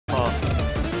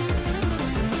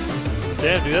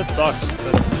Damn, dude, that sucks.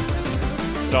 That's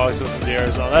it always goes to the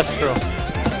air zone. That's true.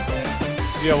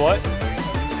 You got what?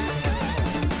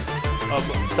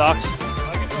 Stoks?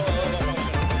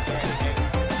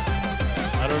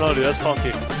 I don't know, dude. That's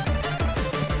funky.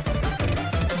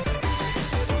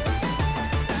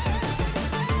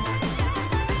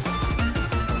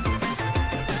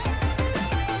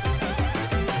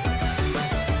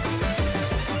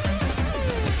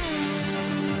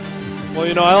 Well,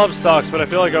 you know, I love Stoks, but I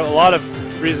feel like a lot of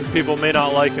reasons people may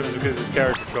not like him is because of his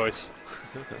character choice.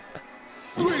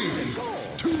 3,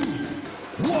 2,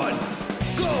 1,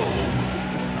 go!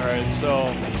 Alright, so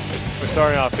we're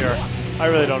starting off here. I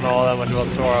really don't know all that much about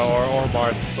Sora or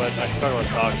Marth, but I can talk about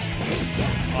Stoks.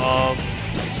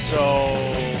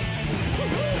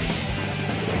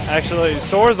 Actually,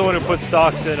 Sora's the one who puts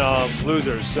Stoks in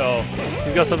losers, so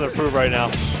he's got something to prove right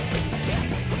now.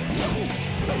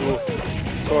 Ooh.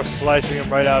 Sora slicing him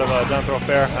right out of a down throw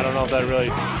fair. I don't know if that really...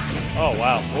 Oh,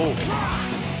 wow. Ooh.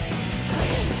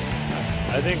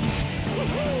 I think...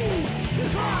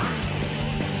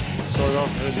 Sora going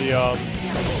for the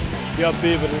up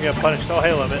B, but doesn't get punished. Oh,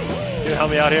 hey, Limit. Can you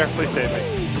help me out here? Please save me.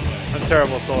 I'm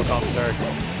terrible at solo commentary.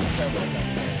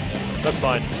 That's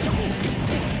fine.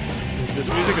 This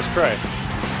music is cray.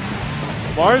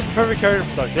 Mars is the perfect character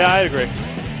for Stoks. Yeah, I'd agree.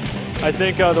 I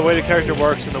think the way the character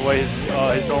works and the way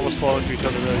his normals flow into each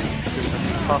other really suits him.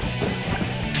 Huh.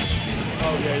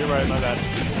 Oh, yeah, you're right. My bad.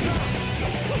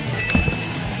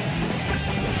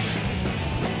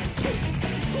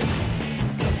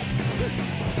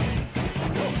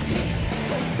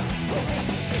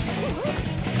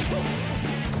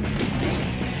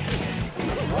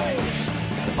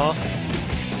 Huh?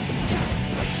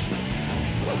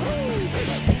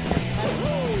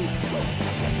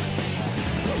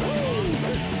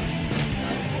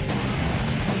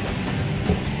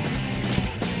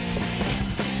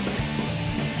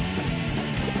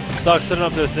 Stoks sitting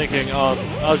up there thinking,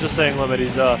 I was just saying, Limit,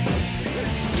 he's,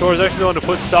 Sora's actually the one to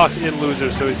put Stoks in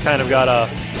losers, so he's kind of got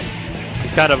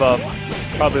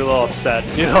probably a little upset,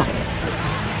 you know?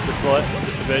 Just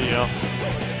a bit, you know?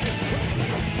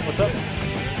 What's up?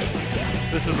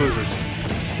 This is losers.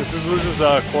 This is losers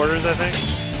quarters, I think.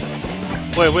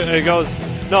 Wait, it goes,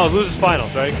 no, losers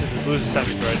finals, right? Because it's losers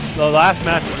semis, right? The last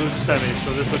match is losers semis,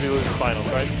 so this would be losers finals,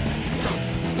 right?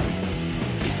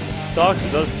 Stoks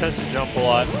does tend to jump a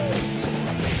lot.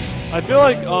 I feel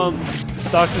like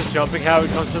Stoks' jumping habit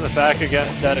comes from the fact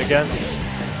that against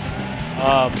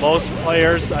most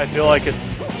players, I feel like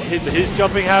his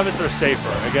jumping habits are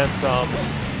safer against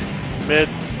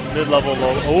mid-level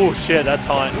low. Oh shit, that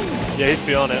taunt. Yeah, he's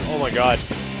feeling it. Oh my god.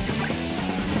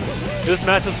 This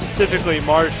matchup specifically,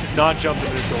 Marth should not jump to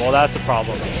neutral. Well, that's a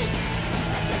problem.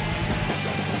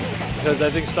 Because I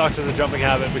think Stoks has a jumping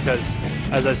habit because,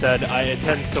 as I said, it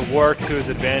tends to work to his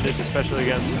advantage, especially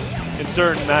in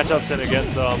certain matchups and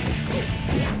against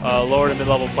lower to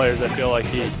mid-level players. I feel like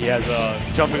he has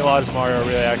jumping a lot as Mario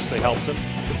really actually helps him,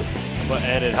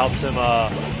 and it helps him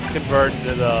convert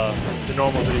into the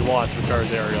normals that he wants, which are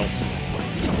his aerials.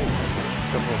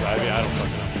 Simple as I don't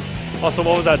fucking know. Also,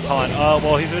 what was that taunt?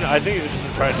 Well, I think he's just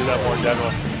been trying to do that more in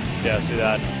general. Yeah, see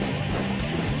that.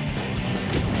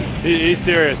 He's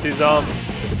serious.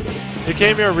 He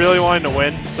came here really wanting to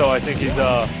win, so I think he's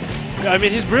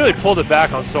he's really pulled it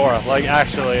back on Sora. Like,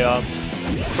 actually,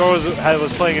 Sora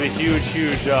was playing in a huge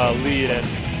lead, and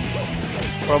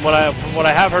from what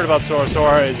I have heard about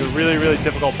Sora is a really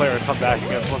difficult player to come back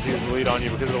against once he has the lead on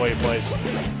you because of the way he plays.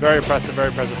 Very impressive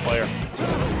player.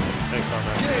 Thanks,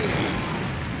 Harmac.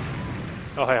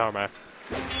 Oh, hey, Harmac.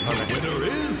 Winner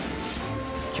is...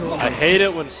 I hate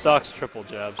it when Stoks triple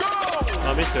jabs.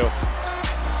 Oh, me too.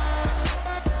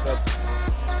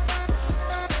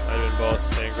 Might have been both,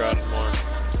 staying grounded more.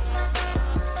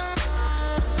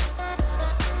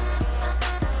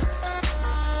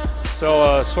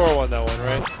 So, Sora won that one,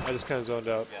 right? I just kind of zoned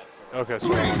out. Okay,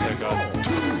 Sora won, thank God.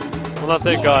 Well, not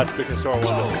thank God, because Sora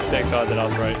won, but thank God that I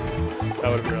was right. That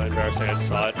would have been really embarrassing, I just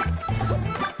saw it.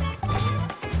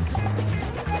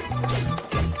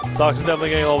 Stoks is definitely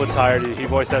getting a little bit tired. He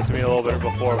voiced that to me a little bit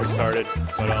before we started,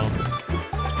 but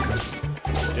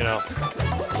you know,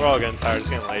 we're all getting tired. It's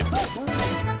getting late. I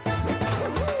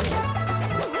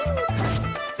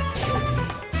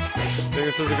think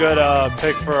this is a good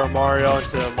pick for Mario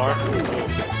into Marth.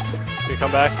 Can you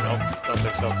come back? Nope, don't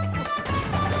think so.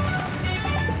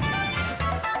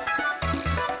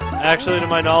 Actually, to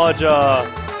my knowledge,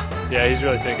 yeah, he's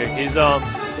really thinking. He's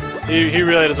he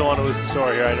really doesn't want to lose to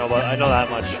Sora here. I know that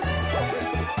much.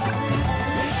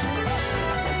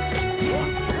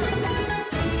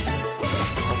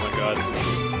 Oh my god.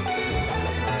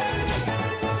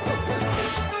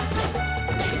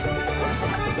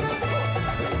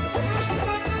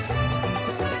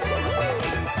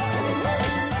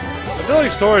 feel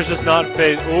like Sora's just not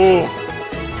phased. Ooh.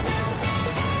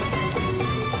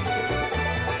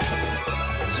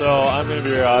 So I'm gonna be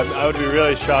real. I would be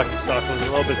really shocked if Stoks was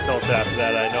a little bit tilted after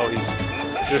that. I know he's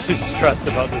really stressed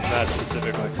about this match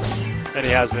specifically, and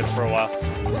he has been for a while.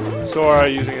 Sora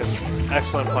using his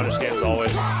excellent punish games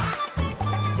always,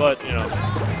 but you know,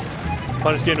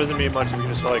 punish game doesn't mean much if you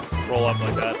can just like roll up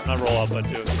like that. Not roll up, but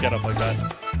do get up like that.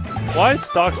 Why is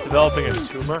Stoks developing a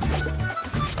tumor?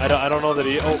 I don't know that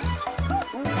he. Oh.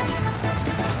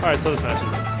 All right, so this match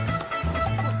is,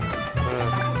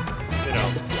 you know.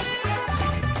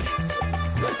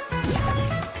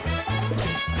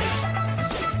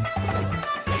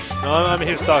 No, I'm a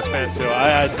huge Stoks fan too.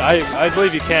 I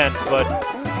believe he can, but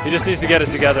he just needs to get it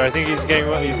together. I think he's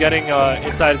getting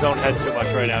inside his own head too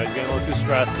much right now. He's getting a little too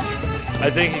stressed. I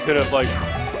think he could have like,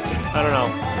 I don't know.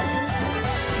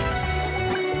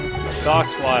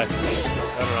 Stoks, why? I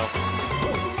don't know.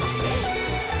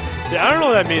 See, I don't know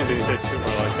what that means when you say tumor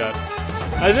like that.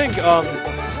 I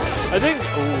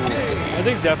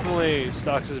think definitely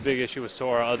Stoks' big issue with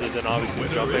Sora, other than obviously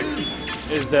the jumping,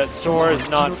 is that Sora is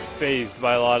not phased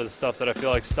by a lot of the stuff that I feel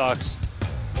like Stoks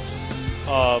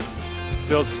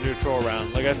builds his neutral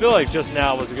around. Like, I feel like just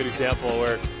now was a good example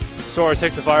where Sora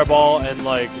takes a fireball and,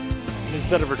 like,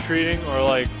 instead of retreating or,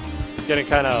 like, getting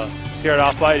kind of scared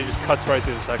off by it, he just cuts right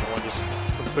through the second one, just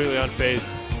completely unfazed.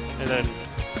 And then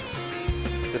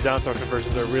the down throw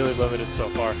conversions are really limited so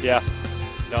far. Yeah,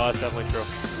 no, that's definitely true.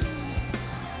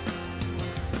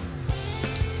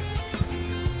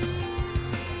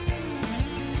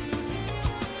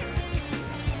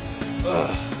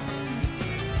 Ugh.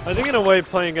 I think in a way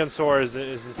playing against Sora is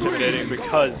intimidating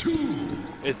because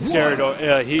it's scary.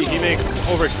 He makes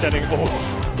overextending.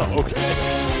 Oh, okay.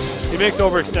 He makes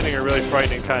overextending a really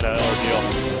frightening kind of ordeal.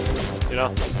 You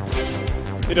know,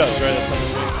 he does, right? That's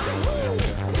something.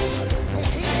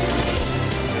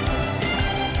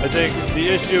 I think the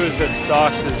issue is that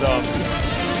Stoks is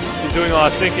he's doing a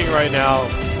lot of thinking right now,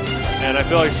 and I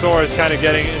feel like Sora is kind of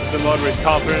getting into the mode where he's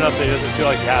confident enough that he doesn't feel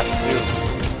like he has to do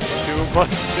too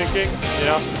much thinking, you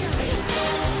know?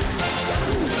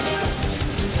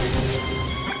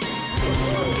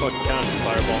 Fucking counter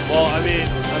fireball. Well, I mean,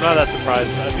 I'm not that surprised.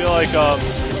 I feel like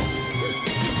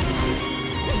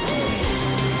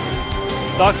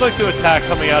Stoks like to attack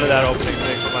coming out of that opening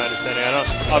thing, from my understanding.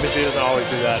 Obviously he doesn't always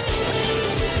do that.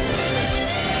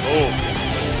 Oh,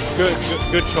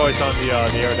 good choice on the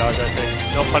air dodge, I think.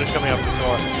 No punish coming up for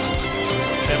Sora.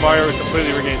 And Mario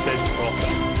completely regains stage control.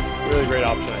 Really great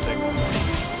option, I think.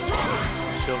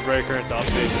 Shield breaker and off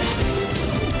stage.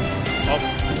 Oh.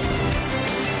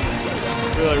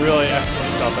 Really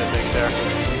excellent stuff, I think, there.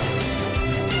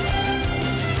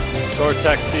 Sora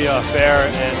techs the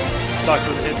fair, and Stoks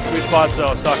doesn't hit the sweet spot,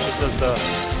 so Stoks just does the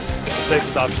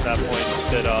safest option at that point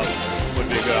that would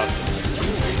be a good option.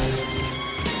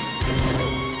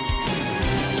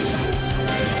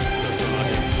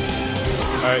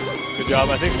 Alright, good job.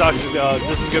 I think Stoks is,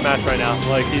 this is a good match right now.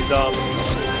 Like, he's not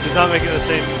making the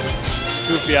same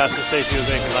goofy-ass mistakes he was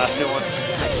making last two ones.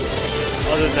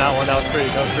 Other than that one, that was pretty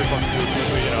fucking goofy,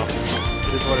 but, you know,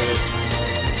 it is what it is.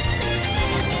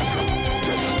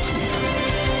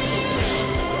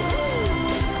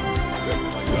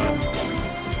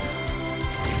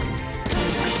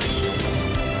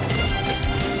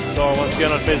 Sora once again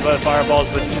unfazed by the fireballs,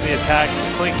 but in the attack,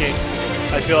 clinking,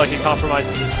 I feel like he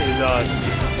compromises his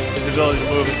ability to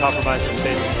move and compromises his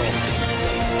stage control.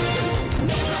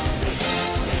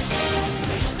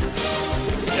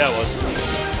 Yeah, it was.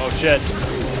 Oh shit.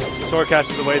 Sora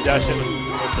catches the wave dash in with the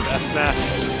F smash.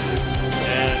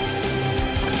 And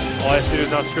all I have to do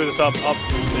is not screw this up,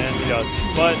 and he does.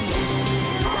 But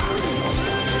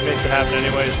he makes it happen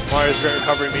anyways. Mario's great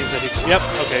recovery means that he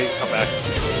okay, he can come back.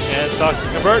 And Stoks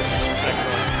can convert.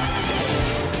 Excellent.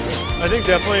 I think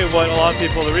definitely the reason a lot of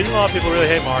people really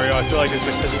hate Mario, I feel like, is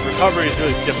because his recovery is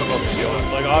really difficult to deal with.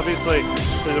 Like, obviously,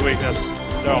 there's a weakness.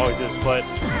 There always is, but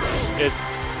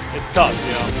it's tough,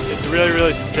 you know? It's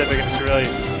really specific, and it's really,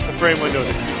 the frame window is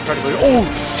incredibly, oh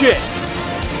shit!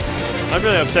 I'm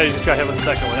really upset he just got hit with the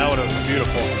second one. That would have been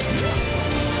beautiful.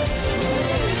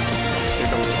 Here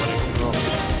comes the money.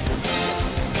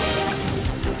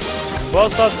 Who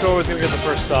else thought Sora was going to get the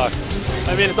first stock?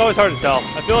 I mean, it's always hard to tell.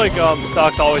 I feel like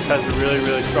Stoks always has a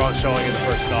really strong showing in the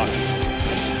first stock.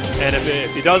 And if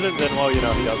he doesn't, then, well, you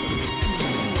know, he doesn't.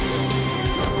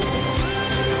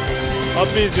 Up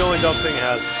B is the only dumb thing he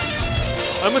has.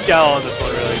 I'm with Gallo on this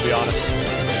one, really, to be honest.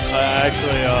 I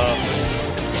actually,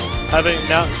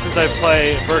 since I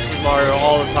play versus Mario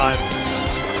all the time,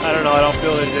 I don't know, I don't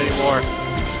feel that he's any more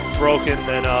broken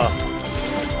than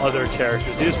other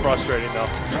characters. He is frustrating, though.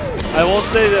 I won't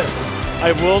say that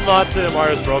I will not say that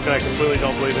Mario's broken. I completely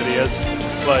don't believe that he is,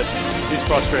 but he's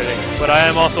frustrating. But I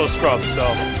am also a scrub, so,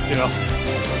 you know,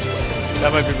 that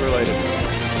might be related.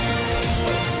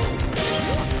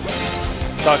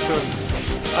 Stoks doing,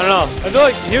 I don't know. I feel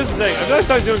like, here's the thing. I feel like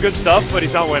Stoks doing good stuff, but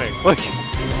he's not winning. Like,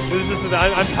 this is just the thing.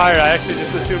 I'm tired. I actually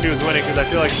just assumed he was winning because I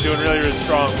feel like he's doing really, really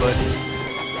strong, but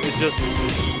it's just,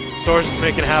 Sora's just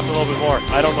making it happen a little bit more.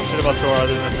 I don't know shit about Sora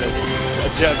other than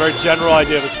a very general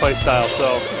idea of his play style,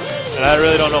 so, and I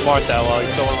really don't know Marth that well.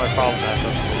 He's still one of my problem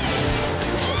matchups.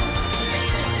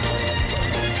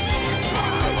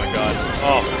 Oh my god.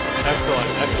 Oh, excellent.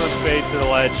 Excellent fade to the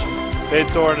ledge. Fade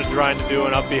Sora to trying to do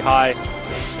an up B high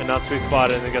and not sweet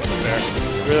spot it and then gets up there.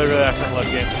 Really, really excellent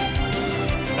ledge game.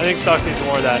 I think Stoks needs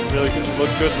more of that. Really good,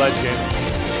 looks good ledge game.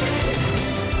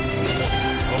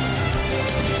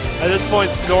 At this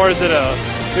point, Sora's at a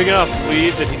big enough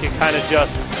lead that he can kind of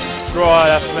just throw out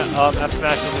F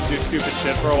smashes and do stupid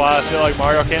shit for a while. I feel like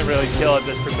Mario can't really kill at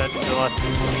this percentage unless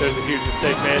there's a huge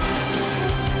mistake made.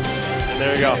 And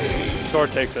there you go. Sora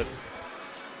takes it.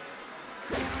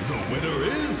 The winner is